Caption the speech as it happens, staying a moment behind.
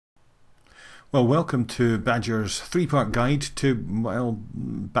Well, welcome to Bajr's three-part guide to, well,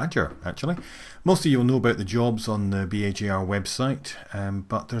 Bajr, actually. Most of you will know about the jobs on the Bajr website,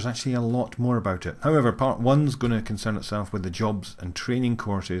 but there's actually a lot more about it. However, part one's going to concern itself with the jobs and training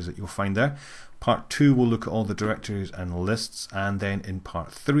courses that you'll find there. Part two will look at all the directories and lists, and then in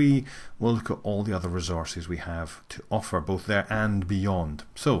part three we'll look at all the other resources we have to offer both there and beyond.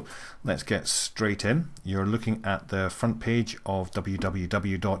 So let's get straight in. You're looking at the front page of www.bajr.org.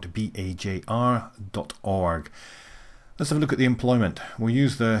 Let's have a look at the employment. We'll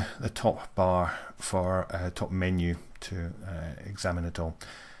use the top bar for top menu to examine it all.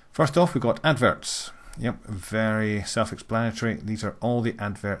 First off, we've got adverts. Yep, very self-explanatory. These are all the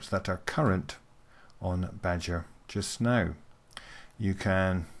adverts that are current on Bajr just now. You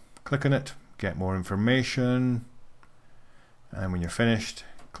can click on it, get more information, and when you're finished,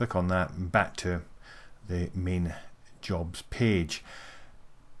 click on that and back to the main jobs page.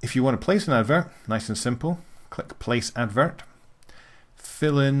 If you want to place an advert, nice and simple, click place advert,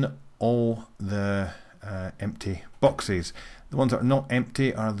 fill in all the empty boxes. The ones that are not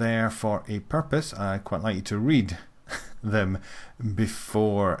empty are there for a purpose. I'd quite like you to read them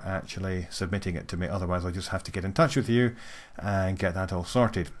before actually submitting it to me, otherwise I'll just have to get in touch with you and get that all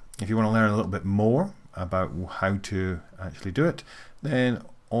sorted. If you want to learn a little bit more about how to actually do it, then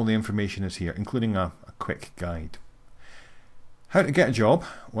all the information is here, including a quick guide. How to get a job?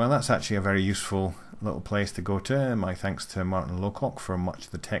 Well, that's actually a very useful little place to go to. My thanks to Martin Lowcock for much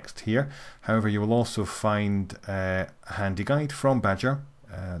of the text here. However, you will also find a handy guide from Bajr,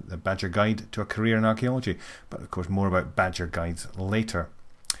 the Bajr Guide to a Career in Archaeology, but of course more about Bajr guides later.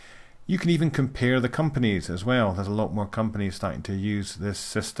 You can even compare the companies as well. There's a lot more companies starting to use this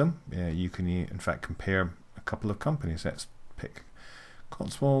system. You can in fact compare a couple of companies. Let's pick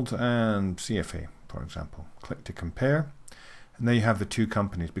Cotswold and CFA, for example. Click to compare. And there you have the two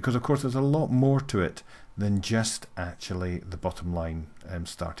companies, because of course there's a lot more to it than just actually the bottom line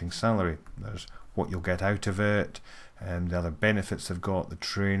starting salary. There's what you'll get out of it, and the other benefits they've got, the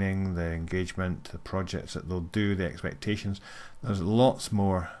training, the engagement, the projects that they'll do, the expectations. There's lots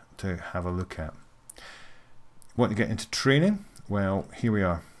more to have a look at. Want to get into training? Well, here we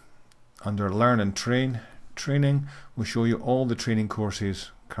are. Under Learn and Train, Training will show you all the training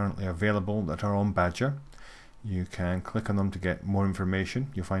courses currently available that are on Bajr. You can click on them to get more information.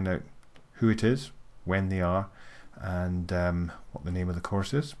 You'll find out who it is, when they are, and what the name of the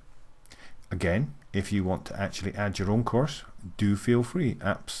course is. Again, if you want to actually add your own course, do feel free,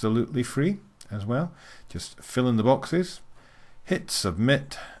 absolutely free as well. Just fill in the boxes, hit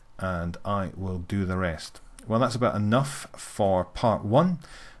submit, and I will do the rest. Well, that's about enough for part one,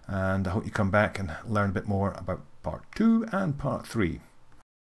 and I hope you come back and learn a bit more about part two and part three.